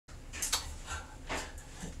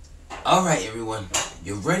Alright everyone,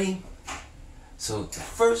 you ready? So the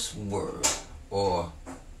first word or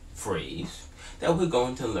phrase that we're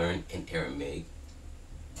going to learn in Aramaic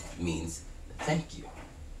means thank you.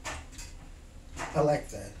 I like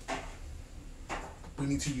that. We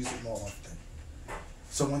need to use it more often.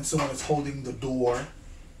 So when someone is holding the door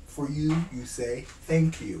for you, you say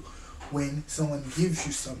thank you. When someone gives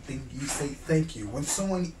you something, you say thank you. When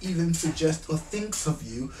someone even suggests or thinks of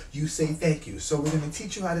you, you say thank you. So we're going to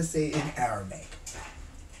teach you how to say it in Aramaic.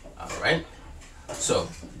 Alright, so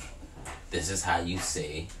this is how you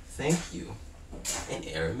say thank you in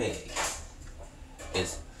Aramaic.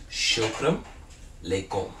 It's shukran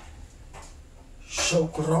lekum.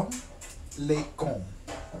 Shukran lekum.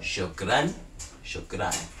 Shukran,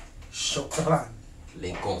 shukran. Shukran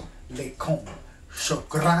Lekum. lekum.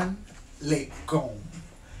 Shukran lekum.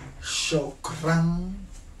 Shukran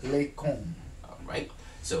lekum. Alright,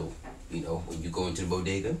 so when you go into the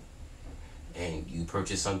bodega and you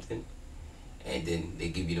purchase something and then they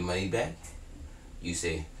give you the money back, you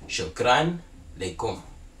say shukran lekum.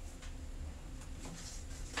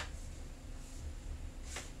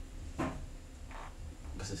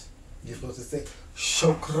 What's this? You're supposed to say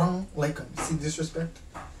shukran lekum. See disrespect?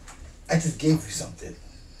 I just gave you something.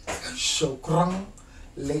 Shukran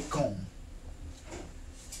lekum.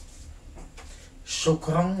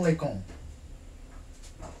 Shukran lekum.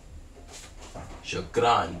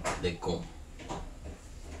 Shukran lekum.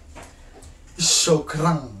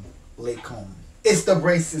 Shukran lekum. It's the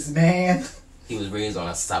braces, man. He was raised on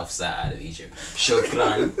the south side of Egypt.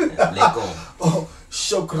 Shukran lekum. Oh,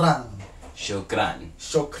 shukran. Shukran.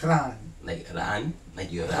 Shukran. Like ran,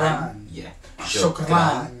 like you ran. Ran. Yeah.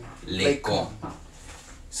 Shukran lekum.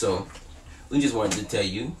 So we just wanted to tell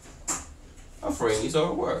you a phrase or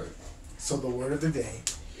a word. So the word of the day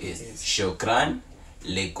is shukran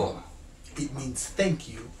lekum. It means thank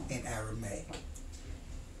you in Aramaic.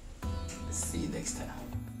 See you next time.